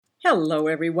Hello,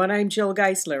 everyone. I'm Jill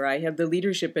Geisler. I have the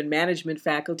Leadership and Management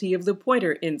faculty of the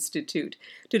Poynter Institute.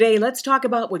 Today, let's talk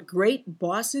about what great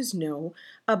bosses know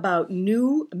about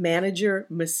new manager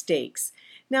mistakes.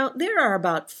 Now, there are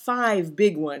about 5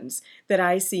 big ones that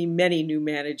I see many new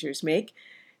managers make.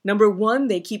 Number 1,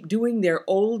 they keep doing their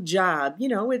old job.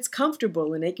 It's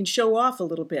comfortable and they can show off a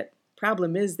little bit.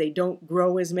 Problem is, they don't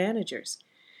grow as managers.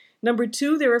 Number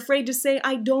 2, they're afraid to say,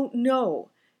 I don't know.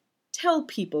 Tell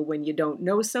people when you don't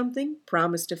know something,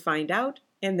 promise to find out,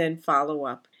 and then follow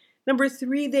up. Number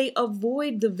 3, they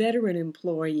avoid the veteran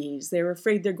employees. They're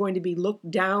afraid they're going to be looked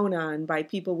down on by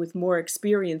people with more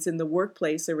experience in the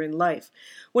workplace or in life,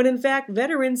 when in fact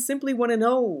veterans simply want to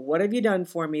know, what have you done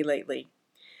for me lately?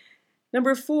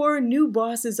 Number 4, new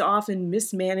bosses often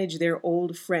mismanage their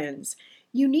old friends.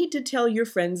 You need to tell your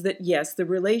friends that yes, the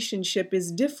relationship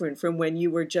is different from when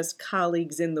you were just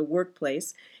colleagues in the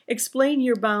workplace. Explain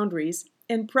your boundaries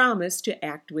and promise to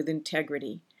act with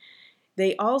integrity.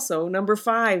 They also, number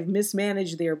 5,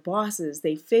 mismanage their bosses.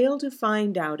 They fail to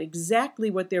find out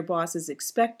exactly what their bosses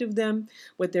expect of them,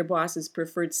 what their bosses'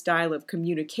 preferred style of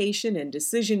communication and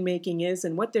decision making is,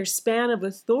 and what their span of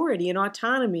authority and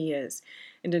autonomy is.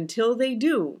 And until they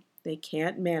do, they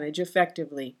can't manage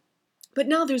effectively. But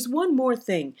now there's one more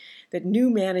thing that new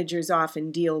managers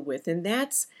often deal with, and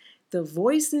that's the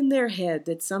voice in their head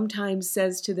that sometimes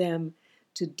says to them,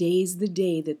 today's the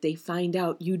day that they find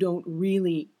out you don't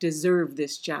really deserve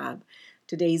this job.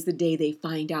 Today's the day they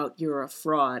find out you're a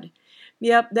fraud.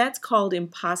 Yep, that's called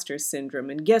imposter syndrome.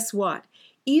 And guess what?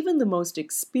 Even the most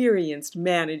experienced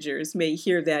managers may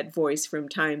hear that voice from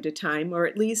time to time, or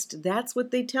at least that's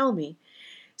what they tell me.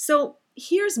 So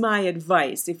here's my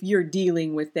advice if you're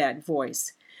dealing with that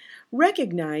voice.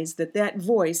 Recognize that that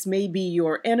voice may be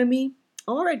your enemy,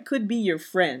 or it could be your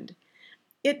friend.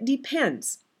 It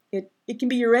depends. It can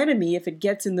be your enemy if it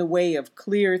gets in the way of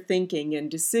clear thinking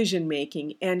and decision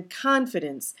making and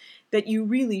confidence that you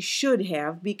really should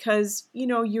have because,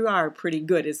 you are pretty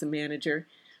good as a manager.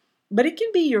 But it can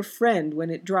be your friend when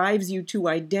it drives you to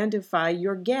identify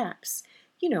your gaps,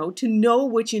 to know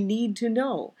what you need to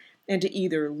know and to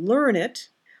either learn it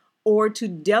or to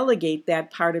delegate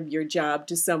that part of your job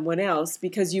to someone else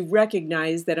because you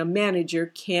recognize that a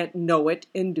manager can't know it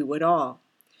and do it all.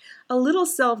 A little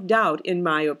self-doubt, in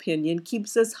my opinion,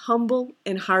 keeps us humble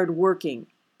and hardworking,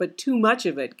 but too much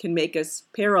of it can make us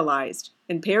paralyzed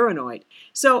and paranoid.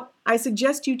 So I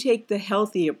suggest you take the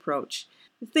healthy approach.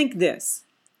 Think this: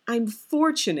 I'm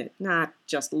fortunate, not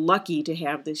just lucky, to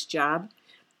have this job,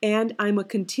 and I'm a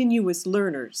continuous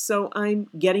learner, so I'm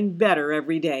getting better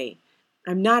every day.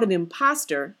 I'm not an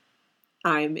imposter,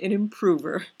 I'm an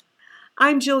improver.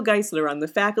 I'm Jill Geisler on the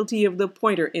faculty of the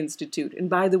Poynter Institute, and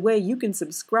by the way, you can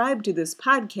subscribe to this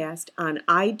podcast on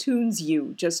iTunes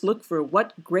U. Just look for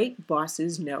What Great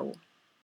Bosses Know.